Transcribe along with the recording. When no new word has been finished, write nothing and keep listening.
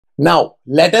Now,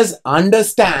 let us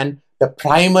understand the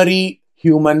primary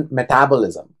human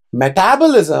metabolism.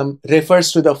 Metabolism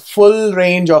refers to the full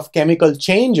range of chemical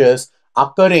changes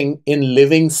occurring in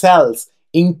living cells,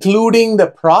 including the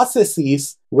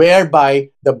processes whereby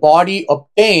the body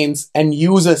obtains and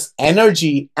uses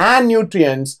energy and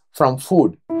nutrients from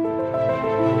food.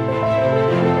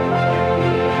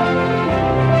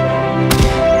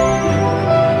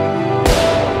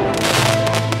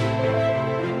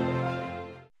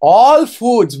 All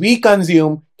foods we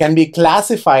consume can be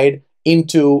classified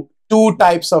into two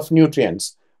types of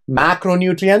nutrients,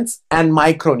 macronutrients and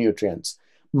micronutrients.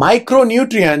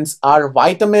 Micronutrients are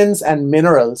vitamins and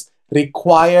minerals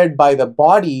required by the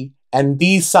body, and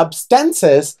these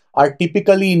substances are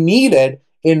typically needed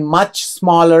in much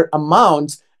smaller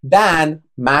amounts than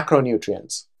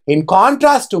macronutrients. In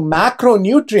contrast to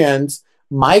macronutrients,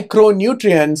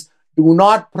 micronutrients do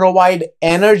not provide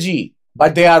energy,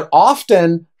 but they are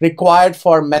often required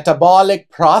for metabolic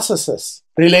processes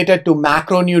related to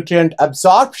macronutrient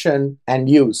absorption and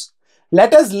use.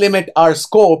 Let us limit our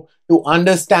scope to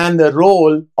understand the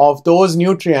role of those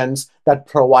nutrients that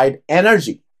provide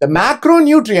energy. The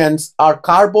macronutrients are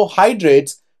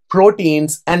carbohydrates,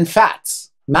 proteins, and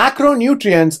fats.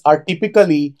 Macronutrients are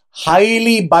typically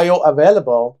highly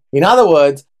bioavailable. In other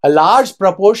words, a large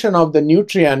proportion of the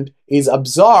nutrient is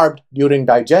absorbed during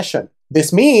digestion.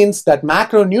 This means that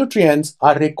macronutrients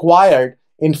are required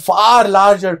in far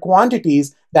larger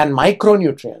quantities than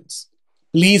micronutrients.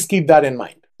 Please keep that in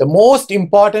mind. The most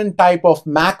important type of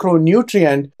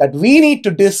macronutrient that we need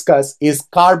to discuss is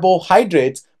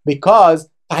carbohydrates, because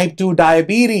type 2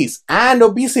 diabetes and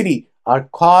obesity are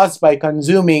caused by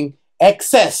consuming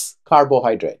excess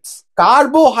carbohydrates.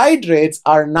 Carbohydrates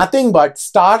are nothing but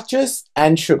starches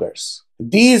and sugars.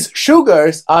 These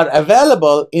sugars are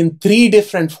available in three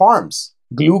different forms: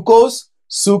 glucose,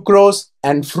 sucrose,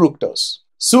 and fructose.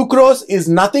 Sucrose is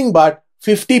nothing but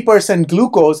 50%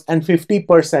 glucose and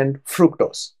 50%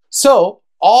 fructose. So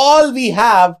all we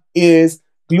have is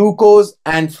glucose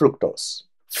and fructose.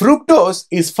 Fructose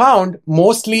is found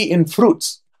mostly in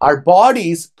fruits. Our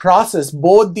bodies process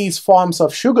both these forms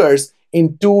of sugars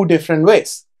in two different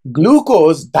ways.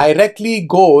 Glucose directly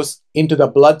goes into the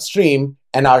bloodstream,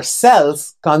 and our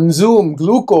cells consume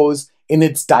glucose in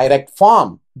its direct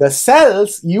form. The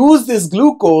cells use this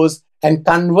glucose and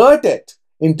convert it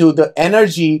into the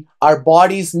energy our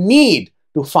bodies need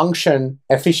to function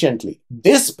efficiently.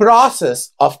 This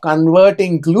process of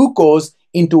converting glucose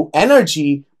into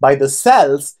energy by the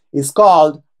cells is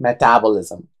called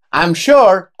metabolism. I'm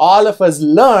sure all of us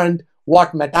learned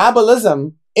what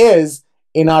metabolism is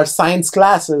in our science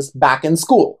classes back in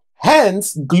school.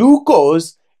 Hence,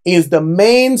 glucose is the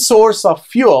main source of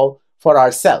fuel for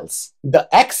our cells. The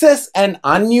excess and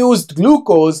unused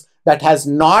glucose that has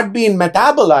not been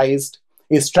metabolized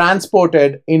is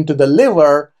transported into the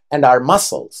liver and our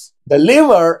muscles. The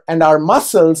liver and our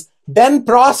muscles then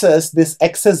process this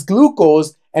excess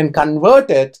glucose and convert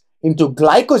it into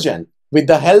glycogen with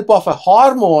the help of a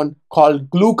hormone called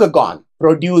glucagon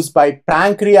produced by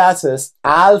pancreas's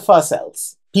alpha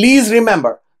cells. Please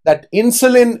remember that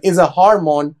insulin is a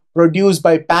hormone produced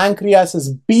by pancreas's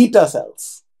beta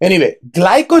cells. Anyway,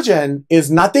 glycogen is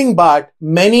nothing but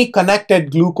many connected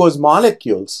glucose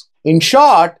molecules. In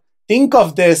short, think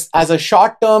of this as a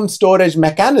short-term storage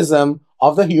mechanism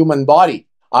of the human body.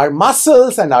 Our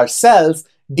muscles and our cells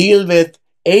deal with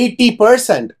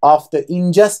 80% of the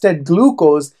ingested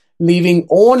glucose, leaving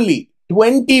only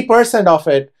 20% of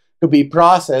it to be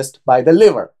processed by the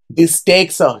liver. This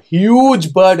takes a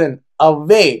huge burden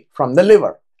away from the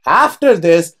liver. After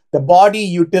this, the body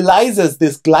utilizes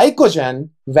this glycogen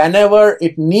whenever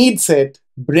it needs it,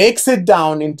 breaks it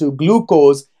down into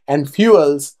glucose, and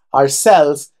fuels our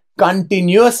cells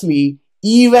continuously,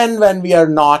 even when we are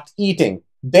not eating.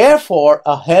 Therefore,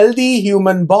 a healthy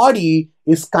human body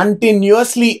is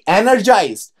continuously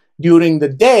energized during the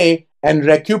day and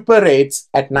recuperates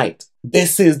at night.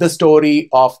 This is the story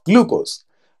of glucose.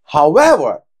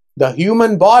 However, the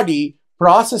human body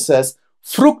processes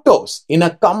fructose in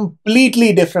a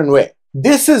completely different way.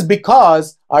 This is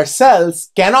because our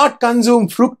cells cannot consume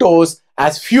fructose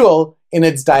as fuel in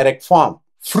its direct form.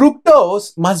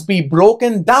 Fructose must be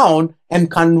broken down and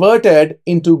converted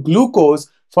into glucose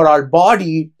for our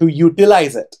body to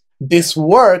utilize it. This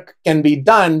work can be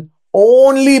done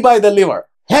only by the liver.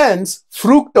 Hence,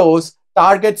 fructose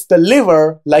targets the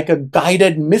liver like a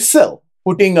guided missile,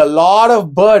 putting a lot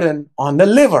of burden on the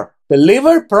liver. The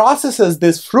liver processes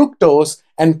this fructose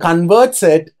and converts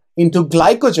it into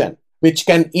glycogen, which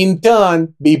can in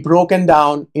turn be broken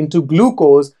down into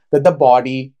glucose that the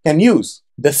body can use.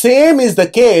 The same is the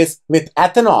case with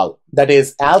ethanol, that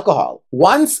is alcohol.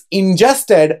 Once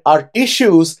ingested, our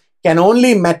tissues can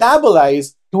only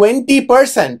metabolize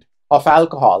 20% of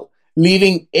alcohol,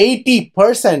 leaving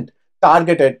 80%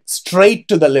 targeted straight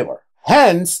to the liver.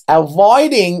 Hence,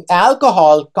 avoiding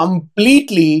alcohol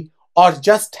completely or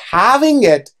just having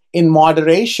it in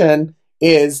moderation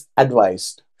is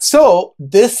advised. So,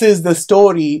 this is the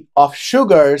story of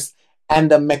sugars and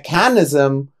the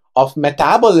mechanism of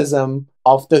metabolism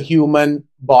of the human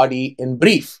body in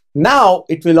brief. Now,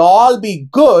 it will all be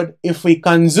good if we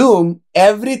consume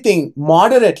everything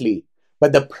moderately,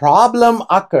 but the problem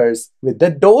occurs with the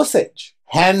dosage.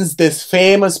 Hence, this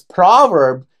famous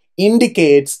proverb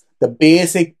indicates the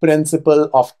basic principle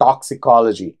of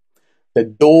toxicology. The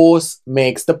dose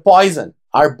makes the poison.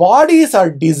 Our bodies are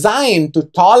designed to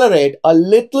tolerate a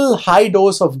little high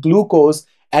dose of glucose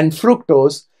and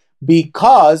fructose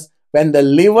because when the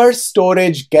liver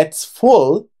storage gets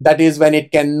full, that is when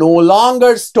it can no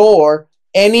longer store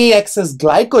any excess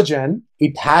glycogen,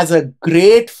 it has a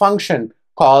great function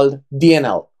called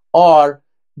DNL or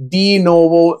de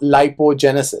novo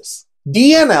lipogenesis.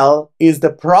 DNL is the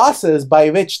process by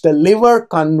which the liver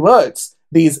converts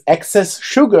these excess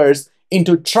sugars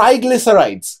into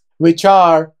triglycerides, which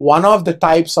are one of the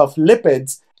types of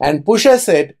lipids, and pushes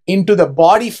it into the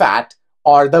body fat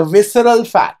or the visceral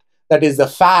fat, that is the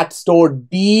fat stored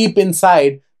deep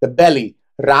inside the belly,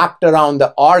 wrapped around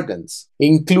the organs,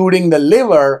 including the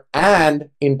liver and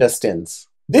intestines.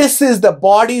 This is the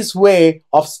body's way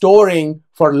of storing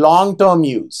for long-term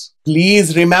use.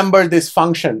 Please remember this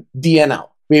function, DNL.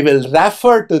 We will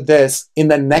refer to this in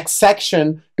the next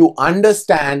section to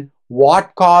understand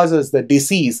what causes the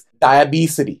disease,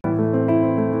 diabetes.